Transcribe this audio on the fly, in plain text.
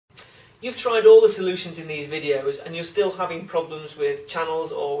You've tried all the solutions in these videos and you're still having problems with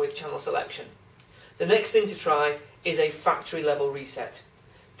channels or with channel selection. The next thing to try is a factory level reset.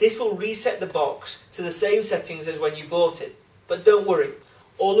 This will reset the box to the same settings as when you bought it, but don't worry,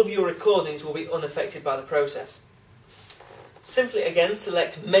 all of your recordings will be unaffected by the process. Simply again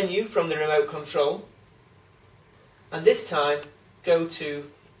select Menu from the remote control, and this time go to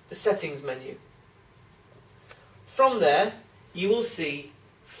the Settings menu. From there you will see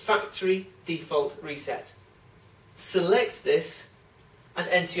Factory Default Reset. Select this and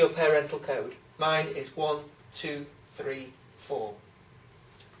enter your parental code. Mine is 1234.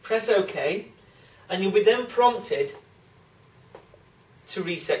 Press OK and you'll be then prompted to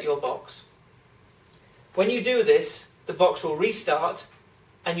reset your box. When you do this, the box will restart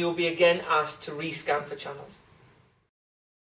and you'll be again asked to rescan for channels.